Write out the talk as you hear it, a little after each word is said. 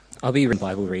I'll be reading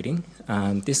Bible reading.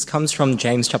 This comes from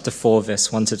James chapter 4,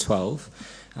 verse 1 to 12.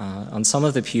 On some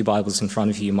of the pew Bibles in front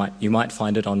of you, you might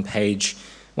find it on page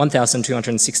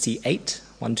 1268,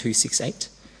 1268.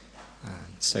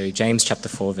 So James chapter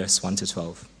 4, verse 1 to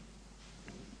 12.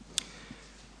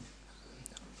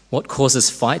 What causes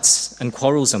fights and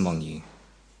quarrels among you?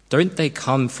 Don't they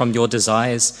come from your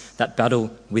desires that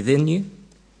battle within you?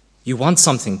 You want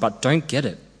something but don't get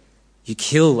it. You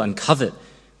kill and covet,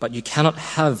 but you cannot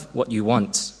have what you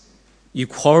want. You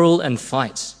quarrel and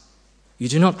fight. You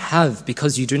do not have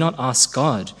because you do not ask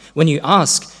God. When you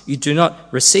ask, you do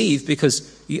not receive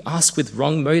because you ask with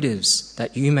wrong motives,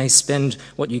 that you may spend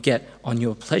what you get on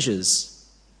your pleasures.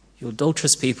 You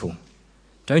adulterous people,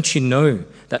 don't you know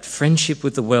that friendship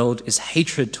with the world is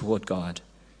hatred toward God?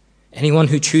 Anyone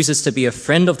who chooses to be a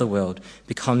friend of the world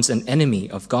becomes an enemy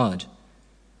of God.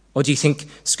 Or do you think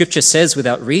Scripture says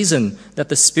without reason that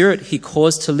the Spirit he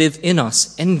caused to live in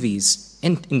us envies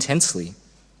intensely?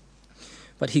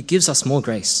 But he gives us more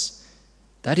grace.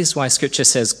 That is why Scripture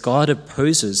says God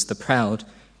opposes the proud,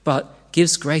 but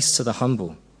gives grace to the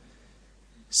humble.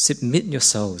 Submit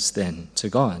yourselves then to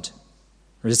God.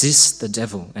 Resist the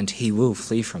devil, and he will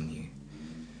flee from you.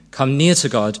 Come near to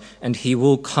God, and he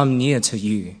will come near to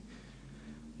you.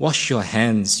 Wash your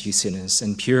hands, you sinners,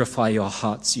 and purify your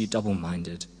hearts, you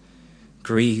double-minded.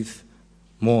 Grieve,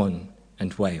 mourn,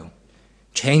 and wail.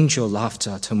 Change your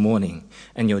laughter to mourning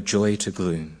and your joy to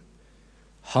gloom.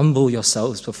 Humble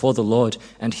yourselves before the Lord,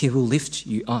 and he will lift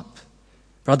you up.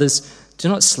 Brothers, do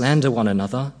not slander one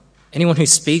another. Anyone who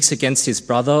speaks against his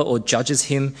brother or judges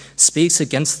him speaks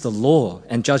against the law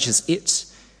and judges it.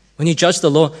 When you judge the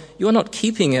law, you are not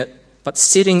keeping it, but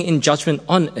sitting in judgment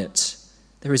on it.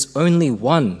 There is only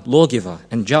one lawgiver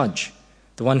and judge,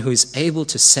 the one who is able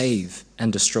to save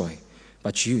and destroy.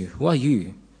 But you, who are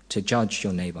you to judge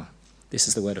your neighbor? This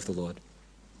is the word of the Lord.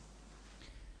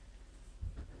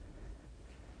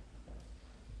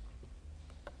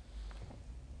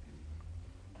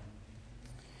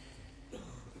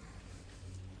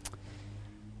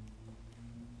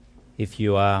 If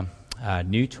you are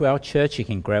new to our church, you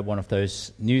can grab one of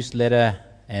those newsletter,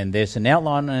 and there's an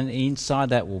outline on the inside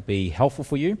that will be helpful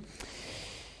for you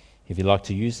if you'd like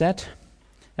to use that.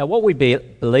 Now, what we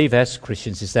believe as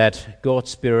Christians is that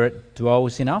God's Spirit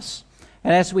dwells in us,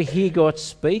 and as we hear God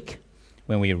speak,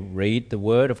 when we read the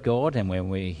Word of God and when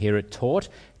we hear it taught,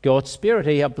 God's Spirit,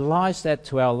 he applies that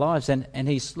to our lives, and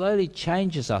he slowly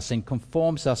changes us and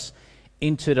conforms us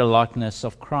into the likeness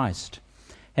of Christ.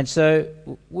 And so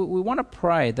we want to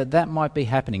pray that that might be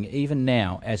happening even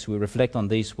now as we reflect on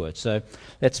these words. So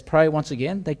let's pray once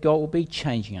again that God will be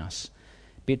changing us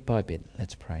bit by bit.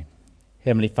 Let's pray.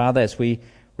 Heavenly Father, as we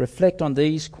reflect on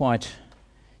these quite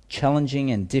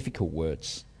challenging and difficult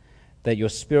words, that your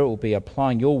Spirit will be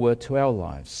applying your word to our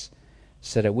lives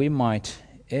so that we might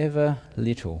ever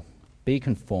little be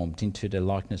conformed into the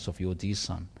likeness of your dear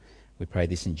Son. We pray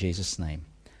this in Jesus' name.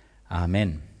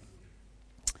 Amen.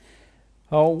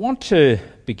 I want to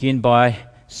begin by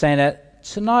saying that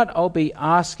tonight I'll be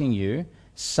asking you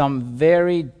some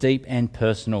very deep and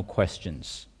personal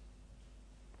questions.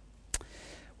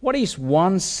 What is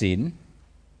one sin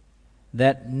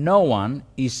that no one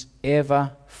is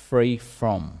ever free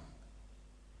from?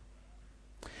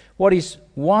 What is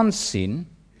one sin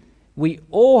we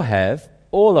all have,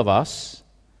 all of us,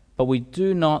 but we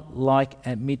do not like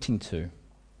admitting to?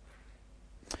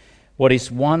 What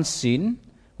is one sin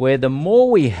where the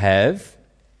more we have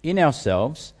in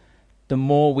ourselves, the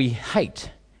more we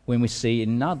hate when we see it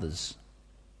in others?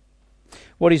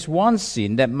 What is one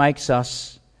sin that makes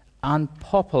us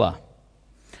unpopular,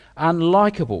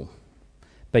 unlikable,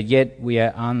 but yet we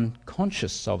are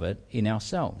unconscious of it in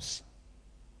ourselves?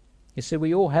 You see,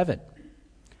 we all have it.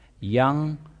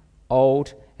 Young,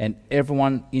 old, and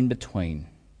everyone in between.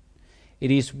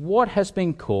 It is what has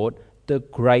been called the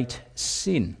great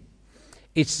sin.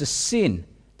 It's the sin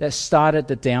that started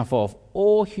the downfall of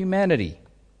all humanity.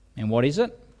 And what is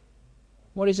it?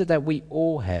 What is it that we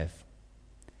all have?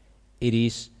 It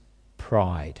is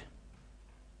pride,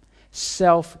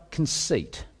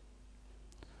 self-conceit,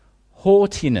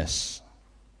 haughtiness,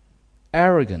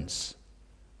 arrogance,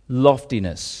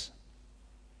 loftiness.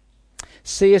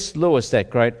 C.S. Lewis,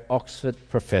 that great Oxford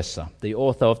professor, the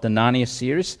author of the Narnia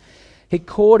series, he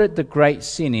called it the great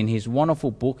sin in his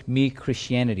wonderful book, Mere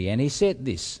Christianity. And he said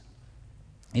this.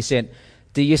 He said,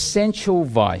 the essential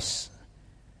vice,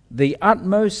 the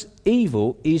utmost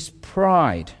evil is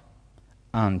pride.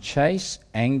 Unchaste,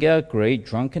 anger, greed,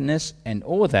 drunkenness, and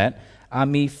all that are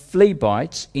mere flea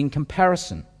bites in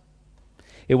comparison.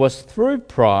 It was through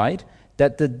pride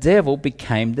that the devil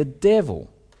became the devil.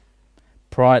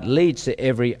 Pride leads to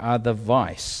every other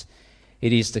vice.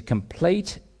 It is the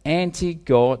complete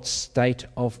anti-God state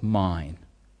of mind.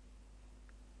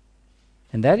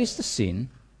 And that is the sin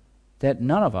that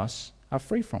none of us are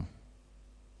free from.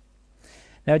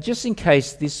 Now, just in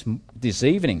case this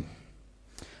evening,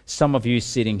 some of you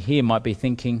sitting here might be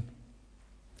thinking,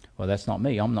 well, that's not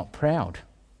me, I'm not proud.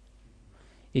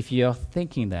 If you're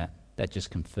thinking that just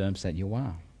confirms that you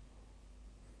are.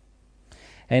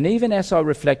 And even as I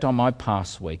reflect on my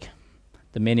past week,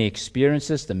 the many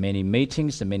experiences, the many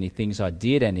meetings, the many things I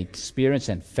did and experienced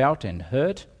and felt and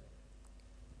heard,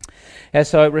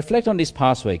 as I reflect on this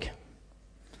past week,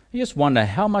 I just wonder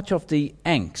how much of the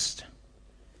angst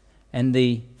and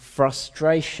the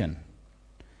frustration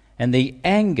and the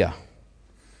anger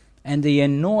and the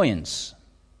annoyance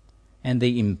and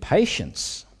the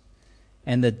impatience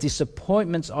and the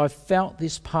disappointments I felt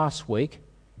this past week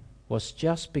was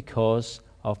just because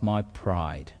of my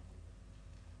pride.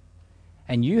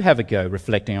 And you have a go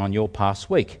reflecting on your past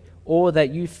week, or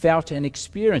that you felt and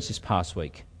experienced this past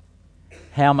week.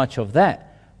 How much of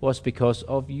that was because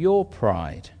of your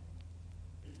pride?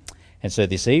 And so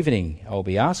this evening, I'll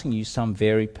be asking you some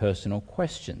very personal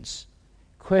questions.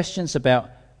 Questions about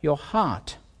your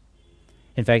heart.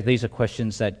 In fact, these are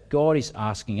questions that God is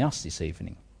asking us this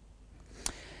evening.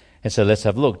 And so let's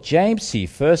have a look. James here,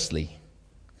 firstly,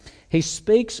 he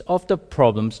speaks of the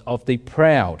problems of the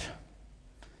proud.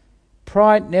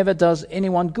 Pride never does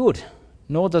anyone good,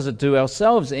 nor does it do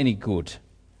ourselves any good.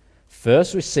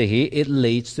 First, we see here, it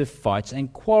leads to fights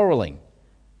and quarreling.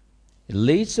 It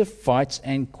leads to fights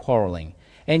and quarreling.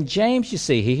 And James, you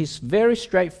see here, he's very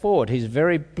straightforward. He's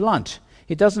very blunt.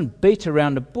 He doesn't beat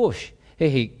around the bush.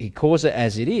 He calls it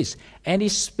as it is. And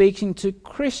he's speaking to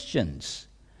Christians.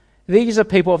 These are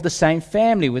people of the same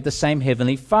family with the same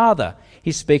heavenly Father.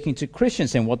 He's speaking to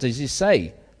Christians. And what does he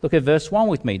say? Look at verse 1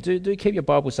 with me. Do keep your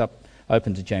Bibles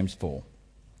open to James 4.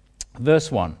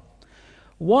 Verse 1.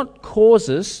 What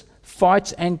causes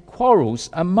fights and quarrels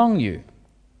among you?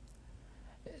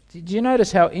 Did you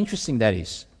notice how interesting that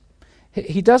is?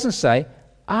 He doesn't say,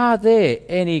 are there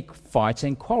any fights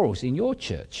and quarrels in your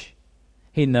church?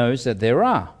 He knows that there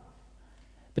are.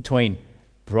 Between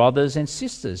brothers and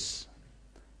sisters,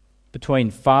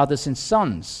 between fathers and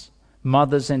sons,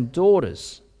 mothers and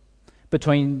daughters,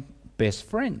 between best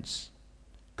friends,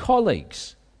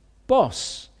 colleagues,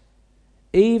 boss,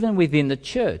 even within the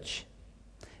church,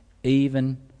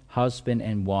 even husband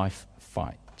and wife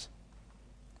fight.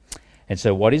 And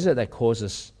so what is it that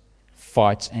causes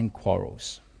fights and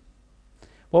quarrels?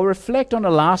 Well, reflect on the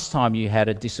last time you had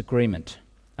a disagreement,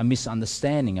 a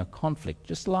misunderstanding, a conflict,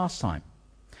 just last time.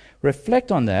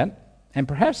 Reflect on that, and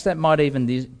perhaps that might even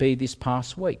be this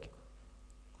past week.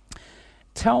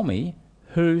 Tell me,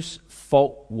 whose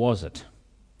fault was it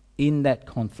in that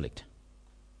conflict?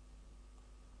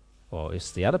 Well,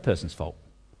 it's the other person's fault.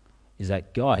 Is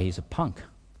that guy, he's a punk.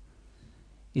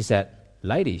 Is that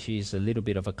lady, she's a little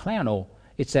bit of a clown. Or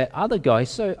it's that other guy,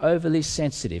 so overly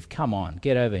sensitive. Come on,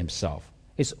 get over himself.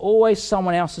 It's always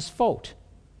someone else's fault.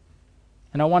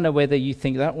 And I wonder whether you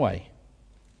think that way.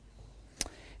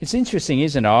 It's interesting,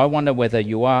 isn't it? I wonder whether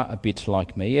you are a bit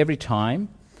like me. Every time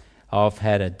I've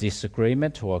had a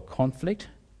disagreement or a conflict,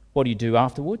 what do you do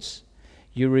afterwards?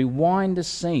 You rewind the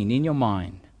scene in your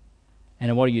mind.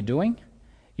 And what are you doing?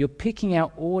 You're picking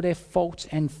out all their faults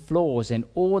and flaws and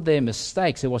all their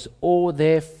mistakes. It was all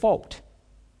their fault.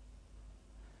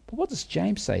 But what does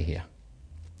James say here?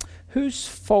 Whose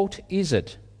fault is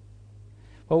it?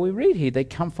 Well, we read here they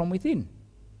come from within,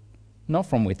 not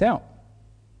from without.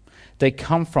 They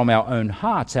come from our own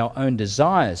hearts, our own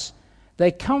desires.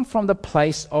 They come from the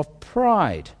place of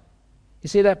pride. You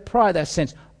see, that pride, that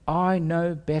sense, I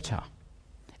know better.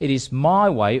 It is my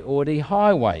way or the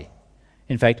highway.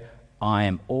 In fact, I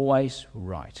am always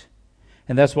right.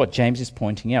 And that's what James is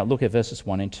pointing out. Look at verses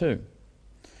 1 and 2.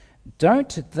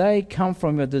 Don't they come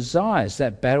from your desires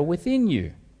that battle within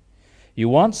you? You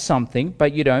want something,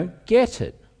 but you don't get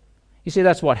it. You see,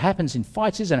 that's what happens in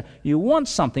fights, isn't it? You want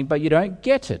something, but you don't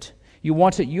get it. You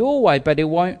want it your way, but it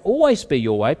won't always be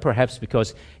your way, perhaps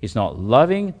because it's not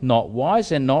loving, not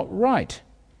wise, and not right.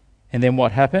 And then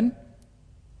what happened?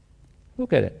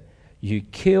 Look at it. You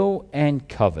kill and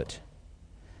covet,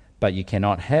 but you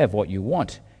cannot have what you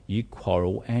want. You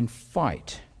quarrel and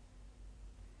fight.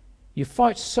 You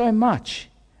fight so much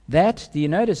that, do you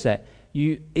notice that?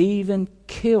 You even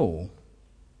kill.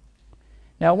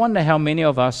 Now, I wonder how many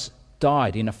of us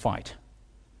died in a fight.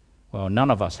 Well,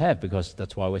 none of us have, because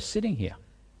that's why we're sitting here.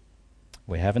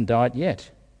 We haven't died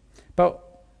yet. But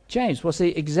James, was he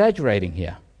exaggerating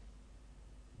here?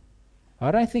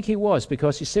 I don't think he was,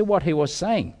 because you see what he was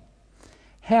saying.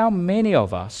 How many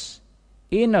of us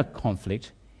in a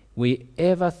conflict we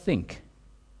ever think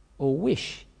or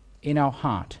wish in our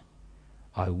heart,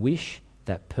 I wish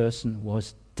that person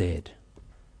was dead?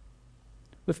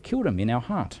 We've killed him in our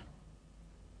heart.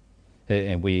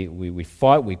 And we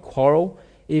fight, we quarrel.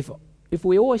 If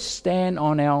we always stand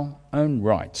on our own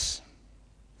rights,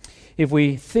 if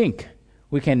we think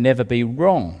we can never be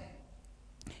wrong,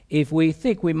 if we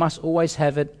think we must always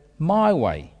have it my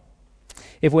way,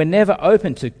 if we're never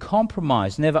open to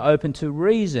compromise, never open to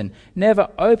reason, never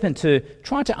open to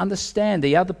trying to understand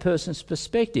the other person's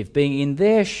perspective, being in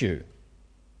their shoe.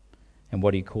 And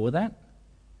what do you call that?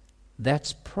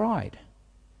 That's pride.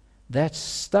 That's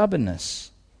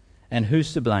stubbornness. And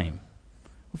who's to blame?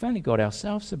 We've only got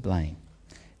ourselves to blame.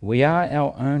 We are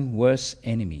our own worst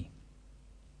enemy.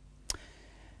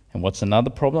 And what's another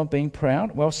problem of being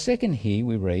proud? Well, second here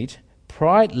we read,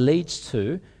 pride leads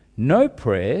to no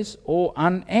prayers or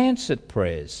unanswered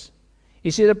prayers.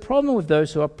 You see, the problem with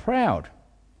those who are proud,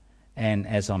 and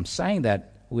as I'm saying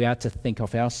that, we are to think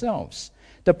of ourselves.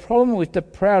 The problem with the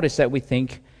proud is that we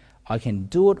think, I can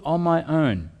do it on my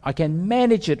own. I can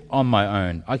manage it on my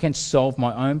own. I can solve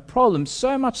my own problems,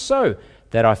 so much so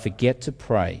that I forget to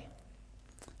pray.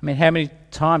 I mean, how many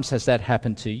times has that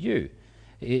happened to you?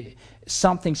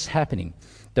 Something's happening.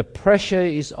 The pressure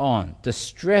is on. The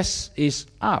stress is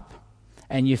up.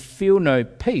 And you feel no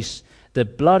peace. The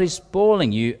blood is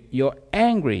boiling. You're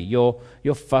angry.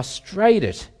 You're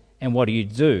frustrated. And what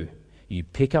do? You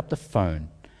pick up the phone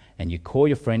and you call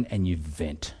your friend and you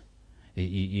vent.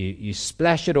 You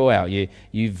splash it all out.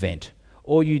 You vent.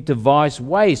 Or you devise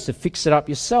ways to fix it up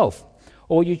yourself.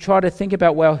 Or you try to think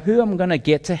about, well, who am I going to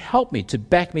get to help me, to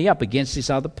back me up against this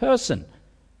other person?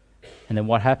 And then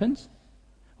what happens?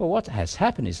 Well, what has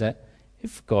happened is that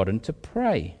you've forgotten to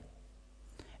pray.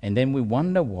 And then we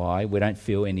wonder why we don't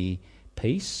feel any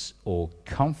peace or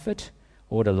comfort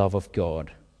or the love of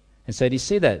God. And so do you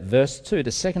see that? Verse 2,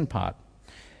 the second part.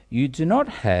 You do not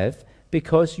have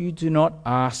because you do not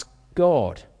ask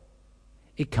God.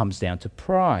 It comes down to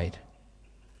pride.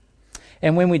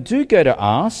 And when we do go to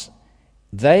ask,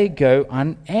 they go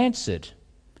unanswered.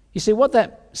 You see, what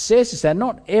that says is that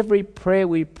not every prayer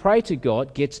we pray to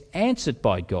God gets answered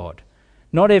by God.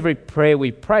 Not every prayer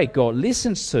we pray, God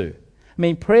listens to. I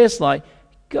mean, prayers like,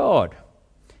 God,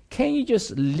 can you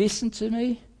just listen to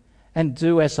me and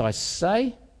do as I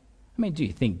say? I mean, do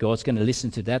you think God's going to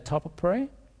listen to that type of prayer?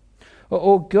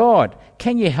 Or God,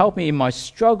 can you help me in my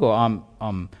struggle?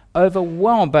 I'm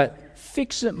overwhelmed, but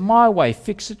fix it my way.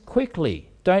 Fix it quickly.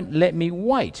 Don't let me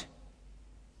wait.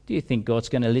 Do you think God's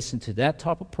going to listen to that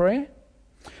type of prayer?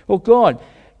 Or God,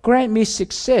 grant me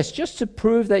success just to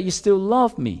prove that you still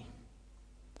love me.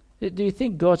 Do you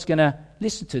think God's going to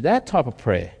listen to that type of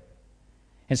prayer?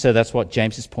 And so that's what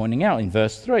James is pointing out in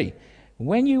verse 3.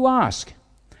 When you ask,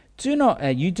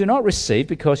 you do not receive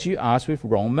because you ask with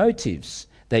wrong motives,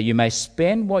 that you may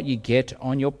spend what you get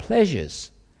on your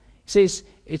pleasures. He says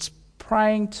it's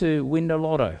praying to win the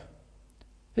lotto.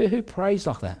 Who prays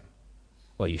like that?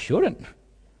 Well, you shouldn't.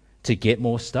 To get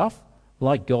more stuff,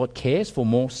 like God cares for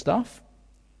more stuff.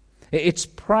 It's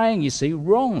praying, you see,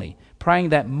 wrongly. Praying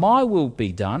that my will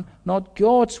be done, not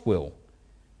God's will.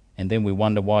 And then we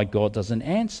wonder why God doesn't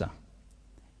answer.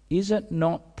 Is it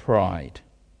not pride?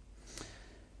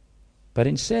 But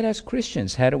instead, as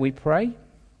Christians, how do we pray?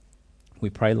 We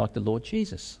pray like the Lord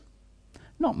Jesus.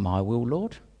 Not my will,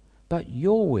 Lord, but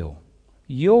your will.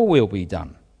 Your will be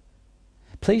done.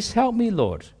 Please help me,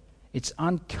 Lord. It's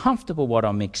uncomfortable what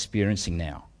I'm experiencing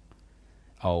now.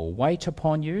 I'll wait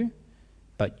upon you,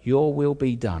 but your will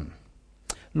be done.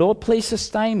 Lord, please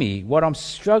sustain me. What I'm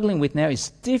struggling with now is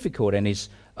difficult and is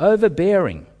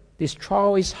overbearing. This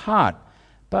trial is hard,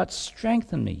 but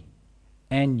strengthen me,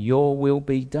 and your will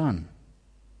be done.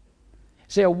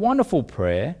 See, a wonderful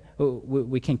prayer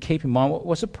we can keep in mind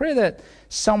was a prayer that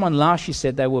someone last year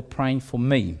said they were praying for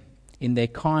me. In their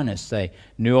kindness, they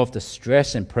knew of the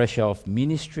stress and pressure of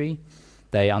ministry.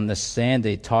 They understand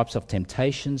the types of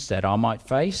temptations that I might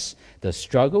face, the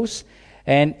struggles.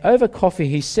 And over coffee,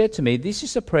 he said to me, this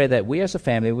is a prayer that we as a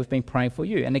family, we've been praying for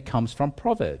you. And it comes from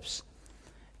Proverbs.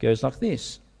 It goes like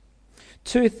this.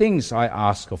 2 things I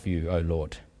ask of you, O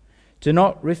Lord. Do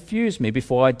not refuse me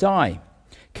before I die.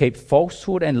 Keep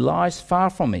falsehood and lies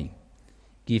far from me.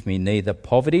 Give me neither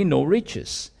poverty nor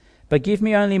riches, but give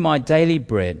me only my daily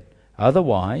bread.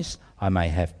 Otherwise, I may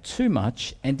have too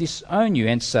much and disown you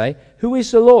and say, who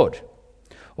is the Lord?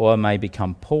 Or I may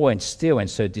become poor and steal and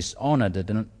so dishonor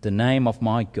the name of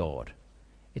my God.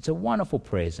 It's a wonderful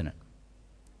prayer, isn't it?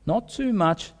 Not too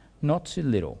much, not too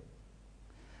little.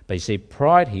 But you see,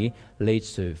 pride here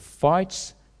leads to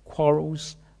fights,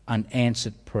 quarrels,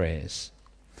 unanswered prayers.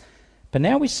 But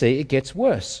now we see it gets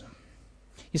worse.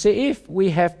 You see, if we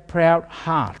have proud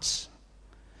hearts,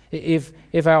 if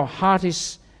our heart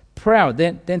is proud,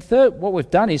 then third, what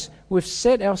we've done is we've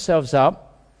set ourselves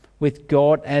up with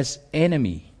God as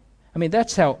enemy. I mean,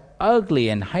 that's how ugly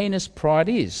and heinous pride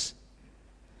is.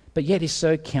 But yet it's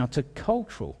so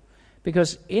countercultural.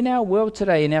 Because in our world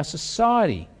today, in our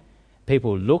society,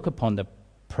 people look upon the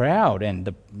proud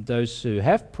and those who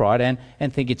have pride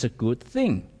and think it's a good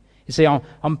thing. You see,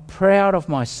 I'm proud of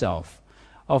myself,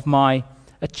 of my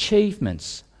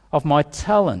achievements, of my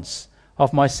talents,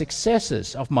 of my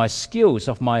successes, of my skills,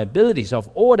 of my abilities, of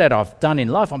all that I've done in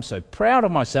life. I'm so proud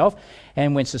of myself.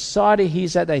 And when society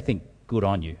hears that, they think, good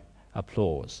on you,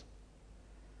 applause.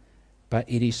 But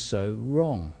it is so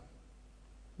wrong.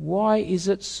 Why is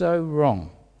it so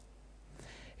wrong?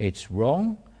 It's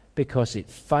wrong because it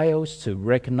fails to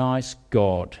recognize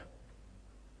God.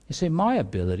 You see, my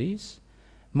abilities,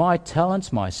 my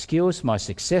talents, my skills, my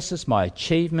successes, my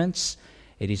achievements,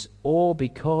 it is all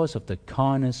because of the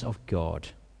kindness of God.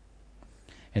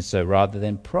 And so rather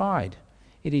than pride,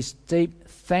 it is deep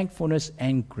thankfulness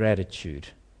and gratitude.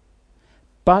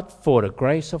 But for the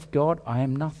grace of God, I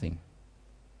am nothing.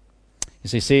 You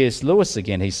see, C.S. Lewis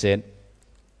again, he said,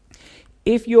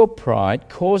 if your pride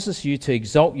causes you to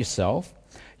exalt yourself,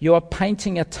 you are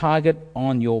painting a target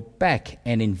on your back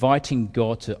and inviting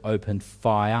God to open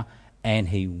fire, and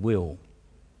he will.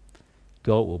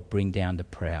 God will bring down the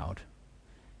proud.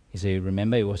 You see,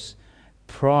 remember, it was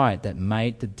pride that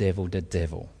made the devil the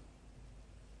devil.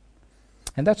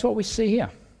 And that's what we see here.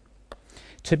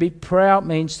 To be proud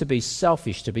means to be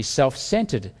selfish, to be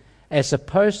self-centered, as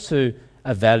opposed to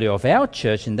a value of our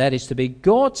church, and that is to be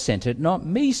God-centered, not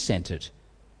me-centered.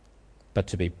 But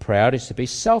to be proud is to be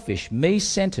selfish,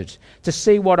 me-centered, to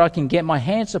see what I can get my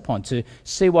hands upon, to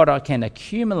see what I can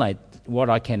accumulate, what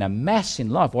I can amass in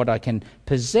life, what I can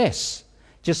possess.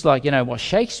 Just like, what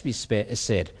Shakespeare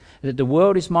said, that the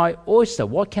world is my oyster,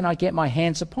 what can I get my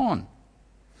hands upon?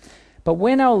 But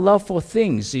when our love for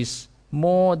things is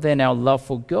more than our love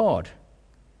for God,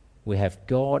 we have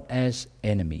God as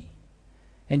enemy.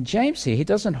 And James here, he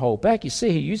doesn't hold back. You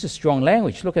see, he uses strong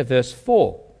language. Look at verse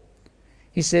 4.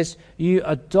 He says, you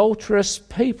adulterous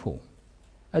people.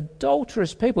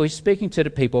 Adulterous people. He's speaking to the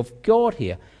people of God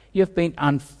here. You've been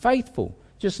unfaithful,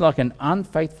 just like an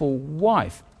unfaithful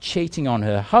wife cheating on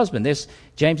her husband.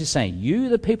 James is saying, you,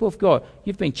 the people of God,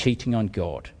 you've been cheating on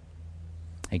God.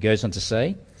 He goes on to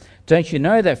say, don't you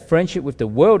know that friendship with the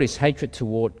world is hatred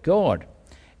toward God?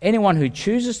 Anyone who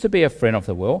chooses to be a friend of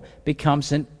the world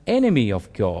becomes an enemy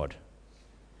of God.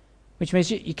 Which means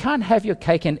you can't have your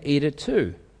cake and eat it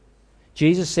too.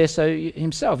 Jesus says so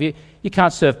himself. You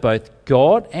can't serve both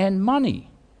God and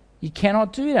money. You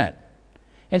cannot do that.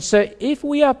 And so if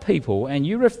we are people, and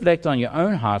you reflect on your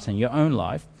own heart and your own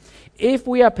life, if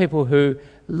we are people who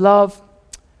love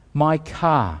my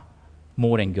car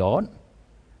more than God,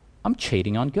 I'm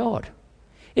cheating on God.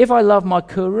 If I love my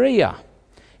career,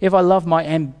 if I love my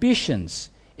ambitions,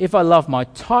 if I love my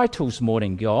titles more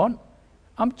than God,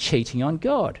 I'm cheating on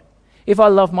God. If I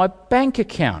love my bank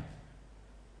account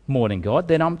more than God,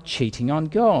 then I'm cheating on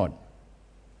God.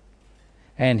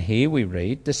 And here we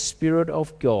read, the Spirit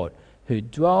of God who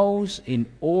dwells in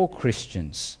all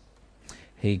Christians,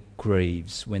 he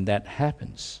grieves when that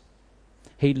happens.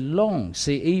 He longs,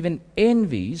 he even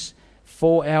envies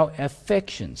for our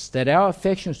affections, that our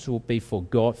affections will be for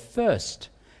God first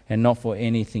and not for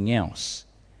anything else.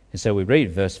 And so we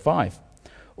read verse 5.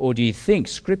 Or do you think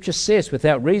Scripture says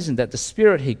without reason that the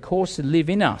Spirit he caused to live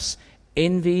in us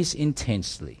envies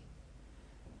intensely?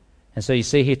 And so you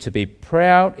see here, to be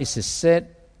proud is to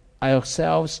set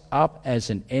ourselves up as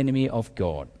an enemy of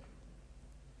God.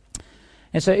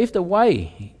 And so if the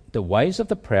ways of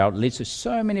the proud leads to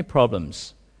so many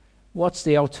problems, what's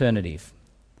the alternative?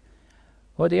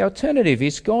 Well, the alternative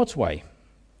is God's way.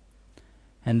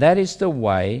 And that is the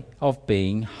way of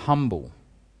being humble.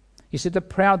 You see, the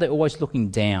proud, they're always looking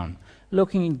down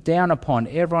upon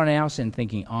everyone else and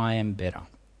thinking, I am better.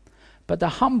 But the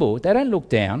humble, they don't look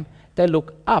down, they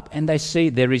look up and they see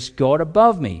there is God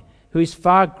above me, who is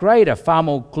far greater, far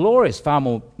more glorious, far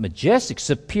more majestic,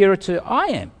 superior to I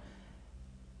am.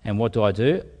 And what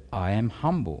do? I am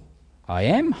humble. I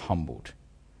am humbled.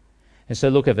 And so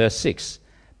look at verse 6.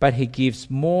 But he gives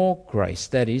more grace.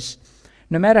 That is,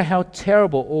 no matter how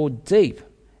terrible or deep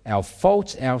our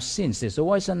faults, our sins, there's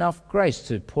always enough grace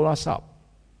to pull us up.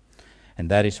 And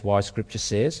that is why Scripture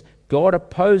says, God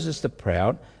opposes the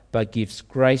proud, but gives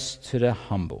grace to the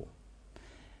humble.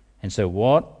 And so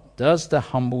what does the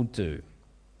humble do?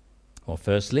 Well,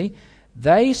 firstly,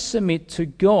 they submit to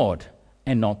God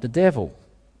and not the devil.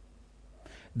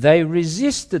 They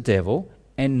resist the devil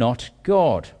and not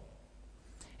God.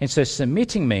 And so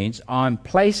submitting means I'm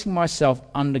placing myself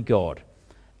under God,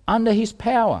 under his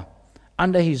power,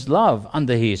 under his love,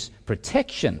 under his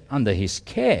protection, under his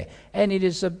care. And it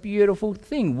is a beautiful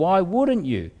thing. Why wouldn't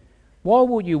you? Why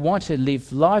would you want to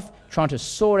live life trying to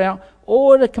sort out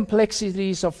all the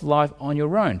complexities of life on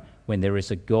your own when there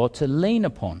is a God to lean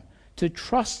upon, to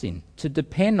trust in, to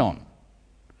depend on?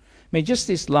 I mean, just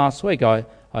this last week I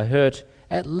heard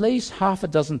at least half a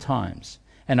dozen times,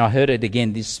 and I heard it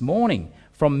again this morning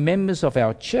from members of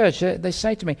our church. They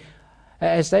say to me,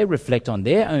 as they reflect on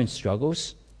their own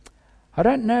struggles, I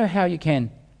don't know how you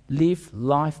can live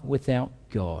life without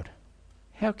God.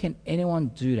 How can anyone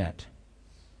do that?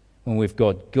 When we've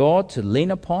got God to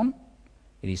lean upon,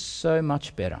 it is so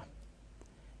much better.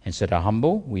 And so to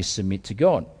humble, we submit to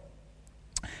God.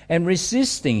 And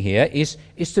resisting here is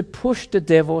to push the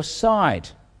devil aside,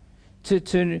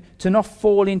 to not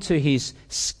fall into his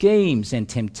schemes and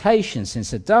temptations and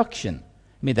seduction.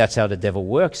 I mean, that's how the devil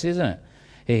works, isn't it?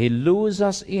 He lures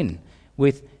us in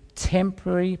with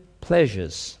temporary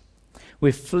pleasures,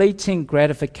 with fleeting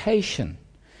gratification,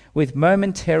 with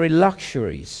momentary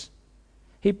luxuries.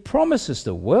 He promises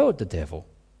the world, the devil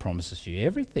promises you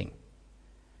everything.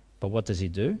 But what does he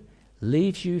do?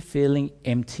 Leaves you feeling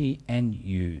empty and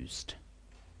used.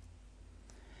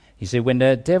 You see, when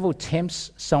the devil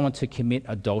tempts someone to commit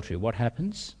adultery, what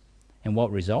happens and what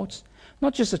results?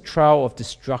 Not just a trail of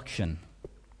destruction,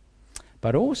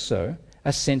 but also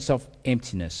a sense of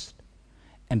emptiness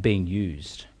and being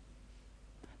used.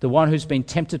 The one who's been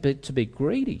tempted to be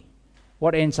greedy,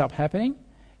 what ends up happening?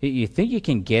 You think you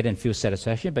can get and feel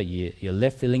satisfaction, but you're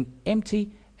left feeling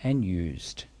empty and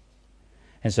used.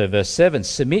 And so verse 7,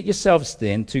 submit yourselves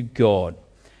then to God.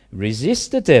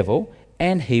 Resist the devil,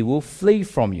 and he will flee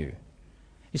from you.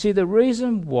 You see, the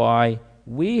reason why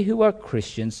we who are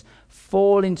Christians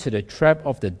fall into the trap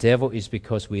of the devil is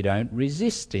because we don't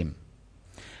resist him.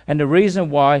 And the reason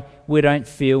why we don't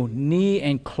feel near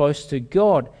and close to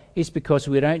God is because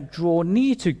we don't draw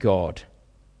near to God.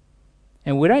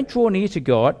 And we don't draw near to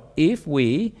God if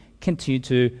we continue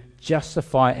to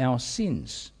justify our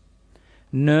sins,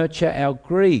 nurture our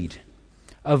greed,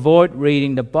 avoid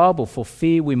reading the Bible for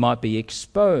fear we might be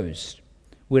exposed.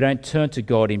 We don't turn to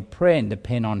God in prayer and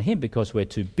depend on him because we're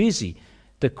too busy.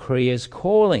 The Creator's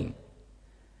calling.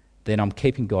 Then I'm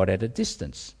keeping God at a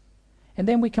distance. And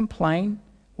then we complain,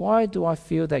 why do I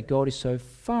feel that God is so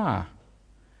far?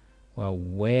 Well,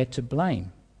 we're to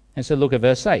blame. And so look at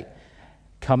verse 8.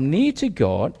 Come near to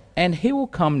God, and he will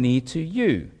come near to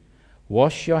you.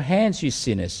 Wash your hands, you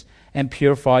sinners, and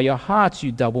purify your hearts,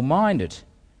 you double-minded.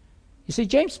 You see,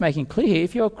 James is making clear here,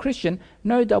 if you're a Christian,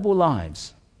 no double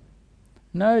lives.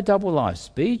 No double lives.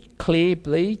 Be clear,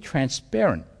 be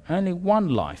transparent. Only one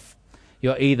life.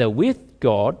 You're either with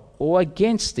God or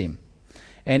against him.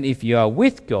 And if you are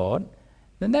with God,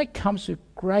 then that comes with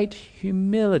great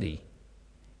humility.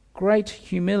 Great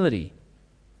humility.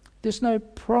 There's no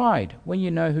pride when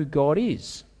you know who God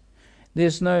is.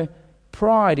 There's no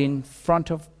pride in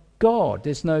front of God.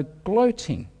 There's no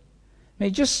gloating. I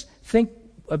mean, just think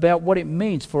about what it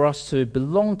means for us to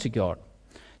belong to God,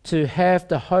 to have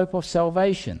the hope of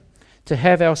salvation, to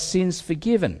have our sins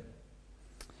forgiven.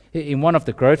 In one of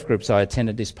the growth groups I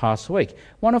attended this past week,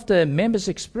 one of the members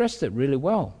expressed it really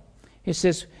well. He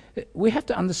says, we have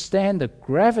to understand the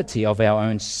gravity of our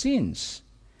own sins.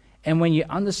 And when you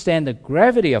understand the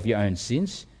gravity of your own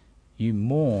sins, you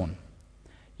mourn,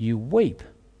 you weep,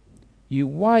 you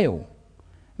wail.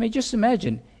 I mean, just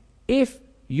imagine if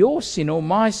your sin or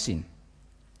my sin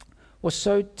was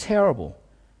so terrible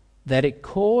that it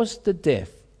caused the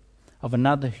death of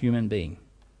another human being.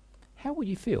 How would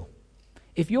you feel?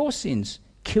 If your sins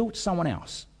killed someone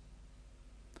else,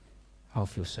 I'll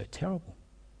feel so terrible,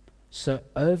 so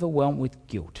overwhelmed with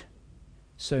guilt,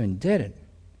 so indebted,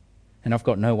 and I've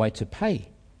got no way to pay.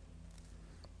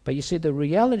 But you see, the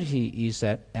reality is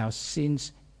that our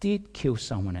sins did kill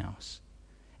someone else.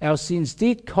 Our sins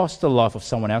did cost the life of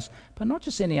someone else, but not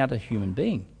just any other human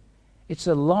being. It's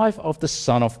the life of the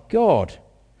Son of God.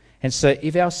 And so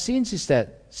if our sins is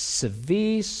that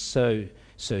severe, so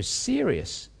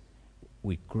serious,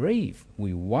 we grieve,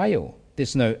 we wail.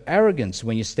 There's no arrogance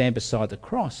when you stand beside the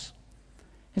cross.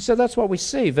 And so that's what we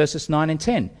see, verses 9 and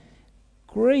 10.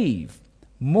 Grieve,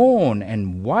 mourn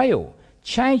and wail.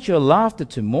 Change your laughter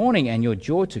to mourning and your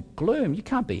joy to gloom. You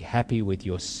can't be happy with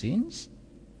your sins.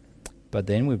 But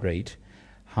then we read,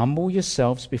 humble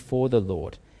yourselves before the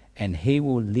Lord, and he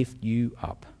will lift you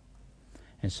up.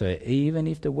 And so even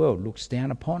if the world looks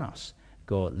down upon us,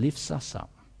 God lifts us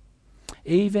up.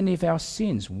 Even if our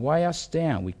sins weigh us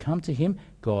down, we come to him,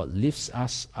 God lifts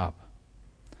us up.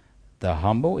 The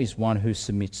humble is one who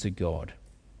submits to God.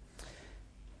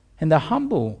 And the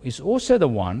humble is also the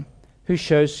one who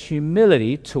shows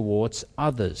humility towards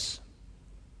others.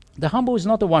 The humble is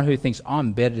not the one who thinks,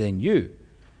 I'm better than you.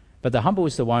 But the humble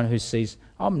is the one who sees,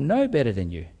 I'm no better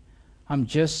than you. I'm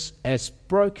just as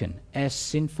broken, as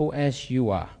sinful as you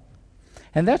are.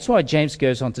 And that's why James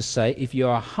goes on to say, if you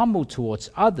are humble towards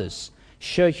others,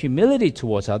 show humility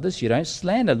towards others, you don't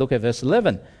slander. Look at verse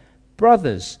 11.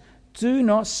 Brothers, do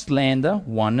not slander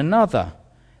one another.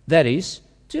 That is,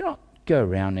 do not go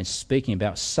around and speaking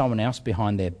about someone else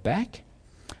behind their back.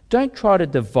 Don't try to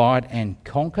divide and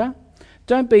conquer.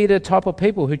 Don't be the type of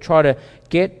people who try to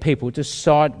get people to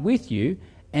side with you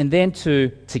and then to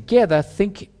together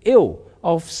think ill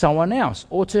of someone else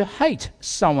or to hate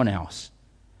someone else.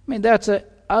 I mean, that's an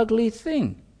ugly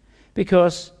thing,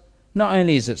 because not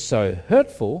only is it so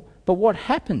hurtful, but what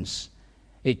happens?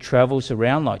 It travels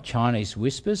around like Chinese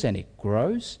whispers, and it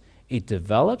grows, it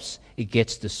develops, it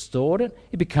gets distorted,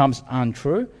 it becomes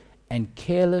untrue, and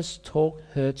careless talk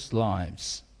hurts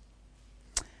lives.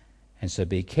 And so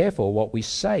be careful what we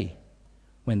say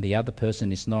when the other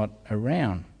person is not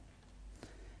around.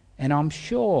 And I'm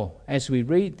sure as we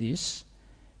read this,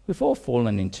 we've all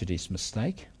fallen into this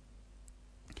mistake.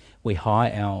 We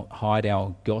hide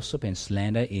our gossip and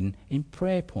slander in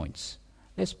prayer points.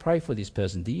 Let's pray for this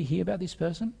person. Do you hear about this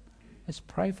person? Let's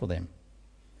pray for them.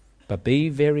 But be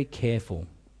very careful.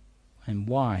 And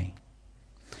why?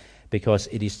 Because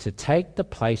it is to take the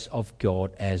place of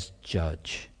God as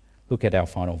judge. Look at our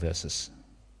final verses.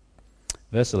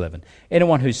 Verse 11.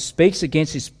 Anyone who speaks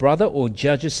against his brother or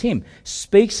judges him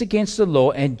speaks against the law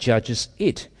and judges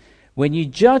it. When you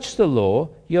judge the law,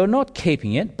 you're not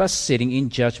keeping it, but sitting in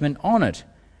judgment on it.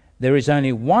 There is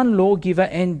only one lawgiver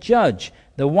and judge,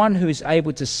 the one who is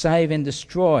able to save and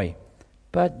destroy.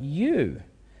 But you,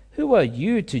 who are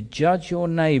you to judge your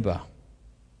neighbor?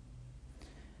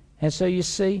 And so you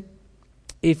see,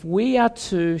 if we are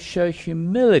to show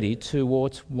humility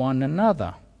towards one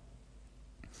another,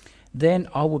 then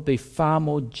I would be far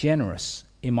more generous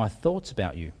in my thoughts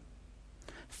about you,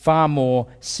 far more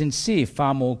sincere,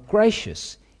 far more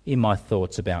gracious in my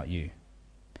thoughts about you.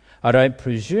 I don't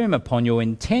presume upon your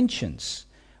intentions,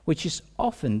 which is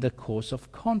often the cause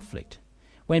of conflict.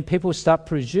 When people start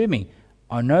presuming,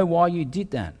 I know why you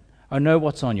did that, I know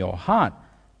what's on your heart,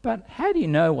 but how do you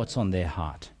know what's on their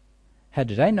heart? How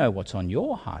do they know what's on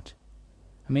your heart?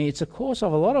 I mean, it's a cause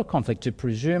of a lot of conflict to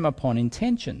presume upon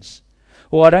intentions.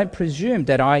 Or I don't presume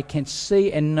that I can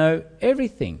see and know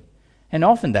everything. And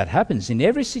often that happens in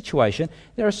every situation.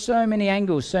 There are so many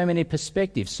angles, so many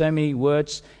perspectives, so many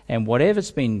words and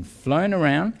whatever's been flown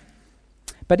around.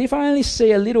 But if I only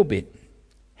see a little bit,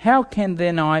 how can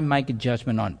then I make a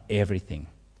judgment on everything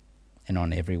and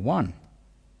on everyone?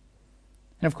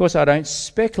 And of course, I don't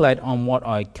speculate on what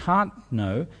I can't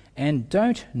know and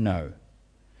don't know.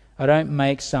 I don't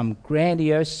make some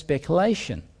grandiose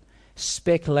speculation,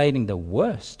 speculating the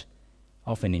worst,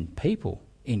 often in people,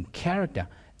 in character.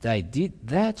 They did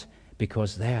that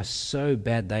because they are so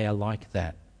bad they are like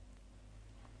that.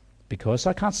 Because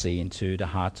I can't see into the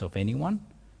hearts of anyone.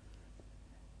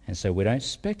 And so we don't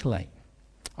speculate.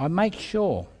 I make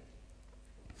sure.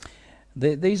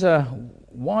 These are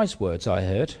wise words I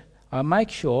heard. I make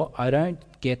sure I don't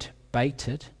get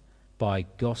baited by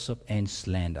gossip and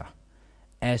slander.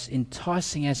 As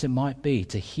enticing as it might be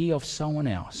to hear of someone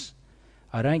else,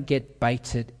 I don't get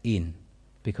baited in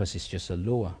because it's just a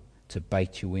lure to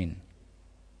bait you in.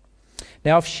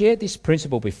 Now, I've shared this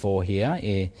principle before here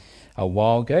a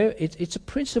while ago. It's a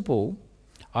principle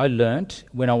I learnt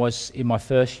when I was in my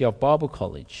first year of Bible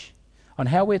college on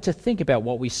how we're to think about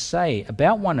what we say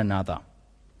about one another.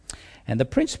 And the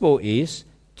principle is,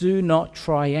 do not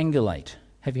triangulate.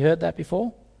 Have you heard that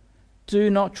before? Do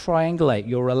not triangulate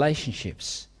your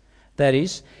relationships. That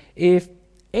is, if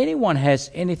anyone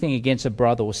has anything against a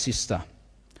brother or sister,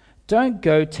 don't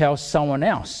go tell someone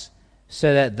else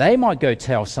so that they might go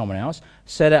tell someone else,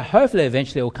 so that hopefully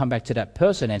eventually it will come back to that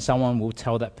person and someone will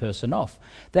tell that person off.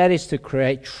 That is to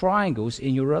create triangles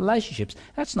in your relationships.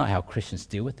 That's not how Christians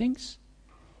deal with things.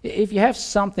 If you have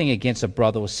something against a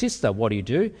brother or sister, what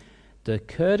do? The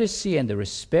courtesy and the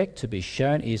respect to be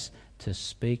shown is to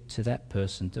speak to that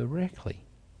person directly.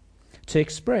 To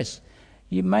express,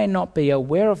 you may not be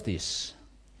aware of this,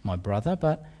 my brother,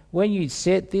 but when you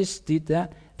said this, did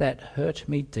that, that hurt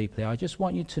me deeply. I just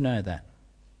want you to know that.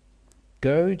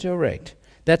 Go direct.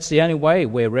 That's the only way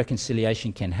where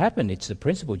reconciliation can happen. It's the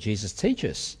principle Jesus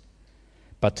teaches.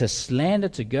 But to slander,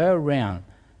 to go around,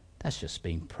 that's just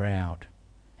being proud.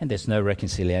 and there's no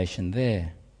reconciliation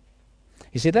there.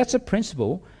 You see, that's a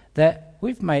principle that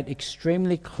we've made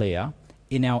extremely clear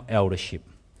in our eldership.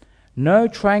 No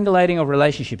triangulating of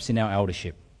relationships in our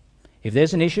eldership. If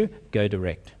there's an issue, go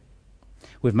direct.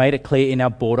 We've made it clear in our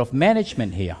board of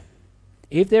management here.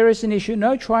 If there is an issue,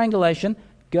 no triangulation,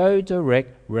 go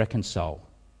direct, reconcile.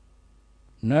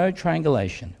 No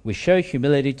triangulation. We show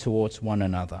humility towards one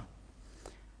another.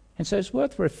 And so it's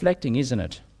worth reflecting, isn't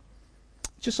it?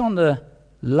 Just on the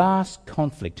last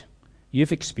conflict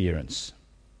you've experienced.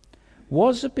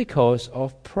 Was it because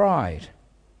of pride?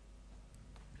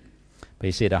 But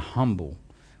he said, a humble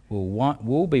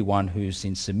will be one who's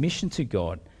in submission to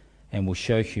God and will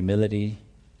show humility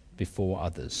before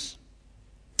others.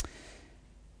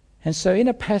 And so in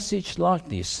a passage like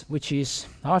this, which is,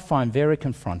 I find, very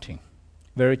confronting,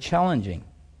 very challenging,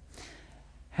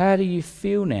 how do you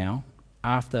feel now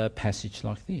after a passage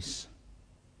like this?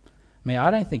 I mean,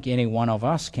 I don't think any one of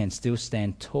us can still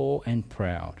stand tall and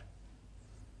proud.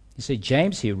 You see,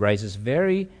 James here raises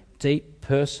very deep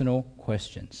personal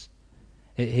questions.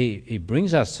 He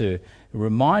brings us to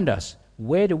remind us,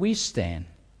 where do we stand?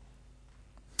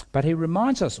 But he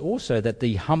reminds us also that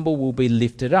the humble will be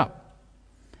lifted up.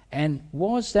 And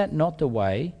was that not the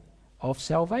way of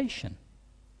salvation?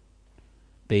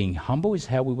 Being humble is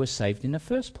how we were saved in the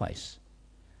first place.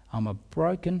 I'm a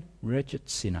broken, wretched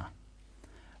sinner.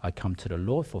 I come to the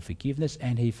Lord for forgiveness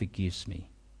and he forgives me.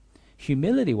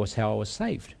 Humility was how I was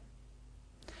saved.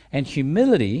 And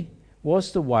humility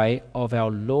was the way of our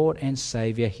Lord and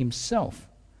Saviour himself.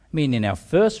 I mean, in our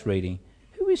first reading,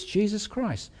 who is Jesus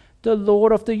Christ? The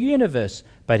Lord of the universe.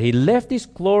 But he left his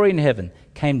glory in heaven,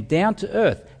 came down to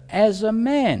earth as a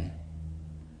man.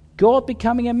 God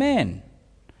becoming a man.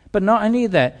 But not only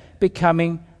that,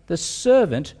 becoming the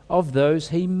servant of those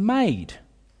he made.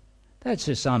 That's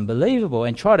just unbelievable.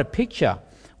 And try to picture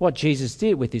what Jesus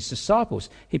did with his disciples.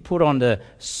 He put on the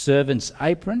servant's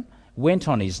apron, went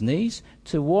on his knees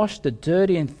to wash the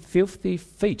dirty and filthy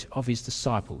feet of his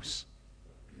disciples.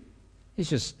 It's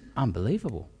just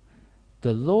unbelievable.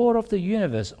 The Lord of the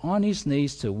universe on his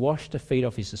knees to wash the feet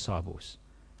of his disciples.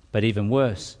 But even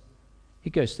worse, he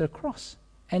goes to the cross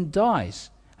and dies.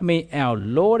 I mean, our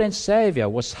Lord and Saviour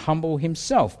was humble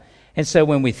himself. And so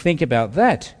when we think about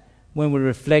that, when we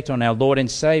reflect on our Lord and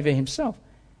Saviour himself,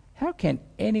 how can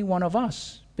any one of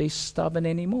us be stubborn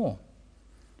anymore?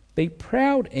 Be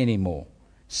proud anymore?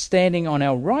 Standing on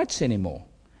our rights anymore?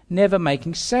 Never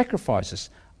making sacrifices?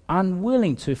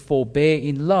 Unwilling to forbear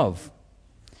in love?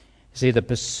 See, the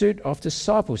pursuit of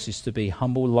disciples is to be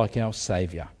humble like our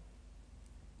Saviour.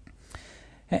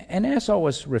 And as I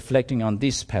was reflecting on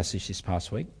this passage this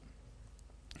past week,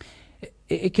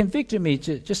 it convicted me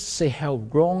to just see how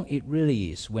wrong it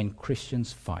really is when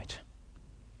Christians fight.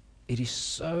 It is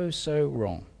so, so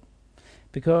wrong.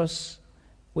 Because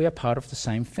we are part of the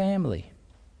same family.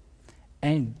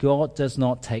 And God does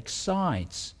not take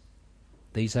sides.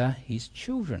 These are his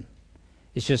children.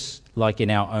 It's just like in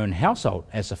our own household,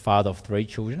 as a father of 3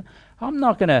 children, I'm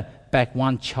not going to back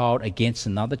one child against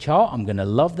another child. I'm going to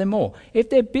love them all. If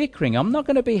they're bickering, I'm not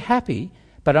going to be happy,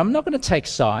 but I'm not going to take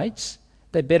sides.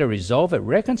 They better resolve it,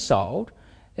 reconciled.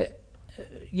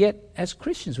 Yet, as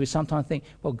Christians, we sometimes think,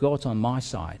 well, God's on my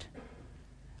side.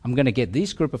 I'm going to get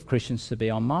this group of Christians to be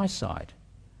on my side.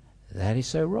 That is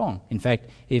so wrong. In fact,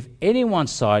 if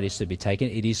anyone's side is to be taken,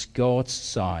 it is God's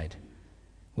side.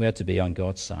 We are to be on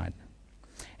God's side.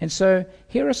 And so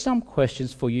here are some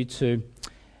questions for you to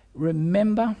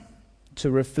remember,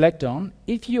 to reflect on,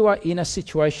 if you are in a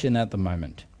situation at the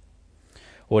moment,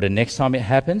 or the next time it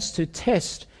happens, to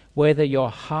test whether your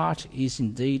heart is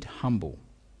indeed humble.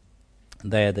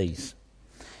 They are these.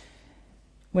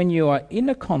 When you are in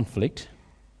a conflict,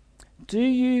 do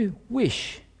you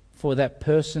wish for that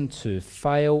person to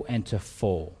fail and to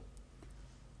fall?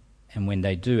 And when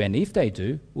they do, and if they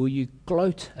do, will you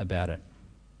gloat about it?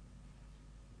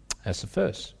 That's the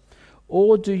first.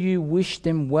 Or do you wish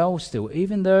them well still,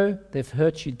 even though they've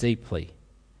hurt you deeply,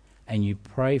 and you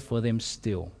pray for them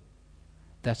still?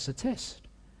 That's the test,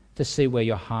 to see where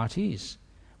your heart is,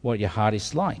 what your heart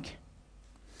is like.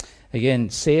 Again,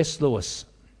 C.S. Lewis,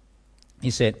 he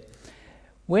said,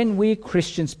 when we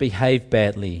Christians behave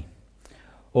badly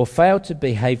or fail to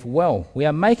behave well, we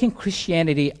are making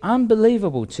Christianity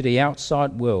unbelievable to the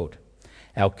outside world.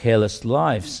 Our careless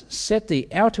lives set the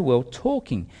outer world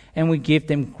talking, and we give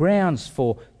them grounds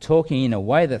for talking in a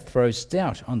way that throws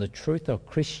doubt on the truth of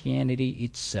Christianity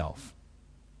itself.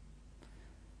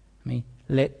 I mean,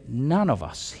 let none of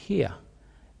us here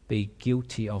be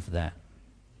guilty of that.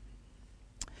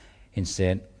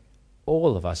 Instead,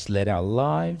 all of us let our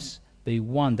lives be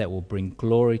one that will bring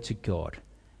glory to God,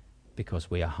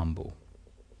 because we are humble.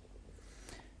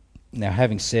 Now,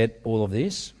 having said all of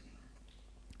this,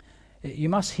 you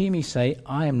must hear me say,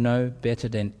 I am no better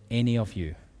than any of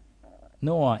you,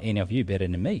 nor are any of you better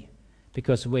than me,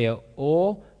 because we are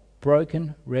all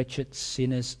broken, wretched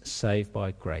sinners saved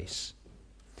by grace.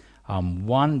 I'm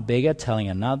one beggar telling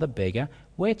another beggar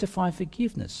where to find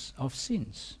forgiveness of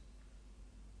sins.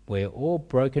 We're all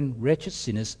broken, wretched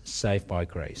sinners saved by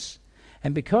grace.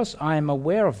 And because I am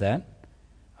aware of that,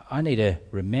 I need to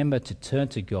remember to turn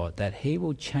to God, that He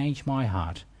will change my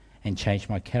heart and change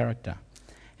my character.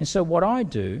 And so what I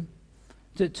do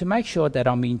to make sure that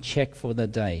I'm in check for the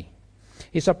day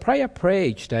is I pray a prayer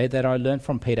each day that I learned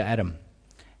from Peter Adam.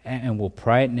 And we'll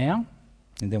pray it now,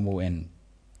 and then we'll end.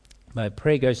 My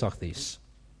prayer goes like this.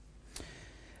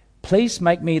 Please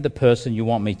make me the person you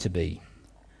want me to be.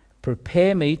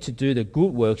 Prepare me to do the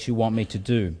good works you want me to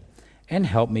do, and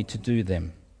help me to do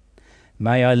them.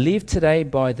 May I live today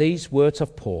by these words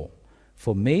of Paul.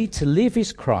 For me to live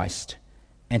is Christ,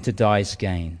 and to die is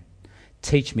gain.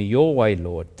 Teach me your way,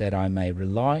 Lord, that I may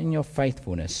rely on your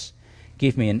faithfulness.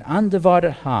 Give me an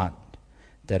undivided heart,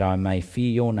 that I may fear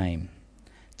your name.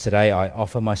 Today I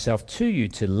offer myself to you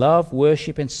to love,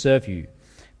 worship, and serve you.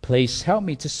 Please help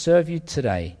me to serve you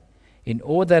today in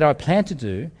all that I plan to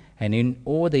do and in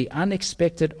all the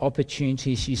unexpected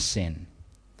opportunities you send.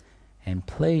 And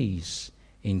please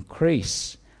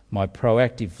increase my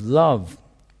proactive love,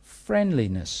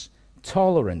 friendliness,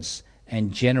 tolerance,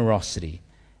 and generosity,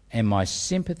 and my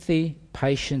sympathy,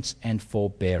 patience, and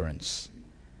forbearance.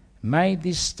 May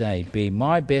this day be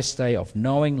my best day of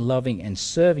knowing, loving, and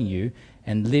serving you,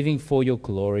 and living for your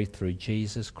glory through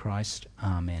Jesus Christ.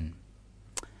 Amen.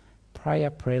 Pray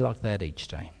a prayer like that each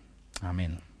day.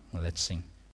 Amen. Well, let's sing.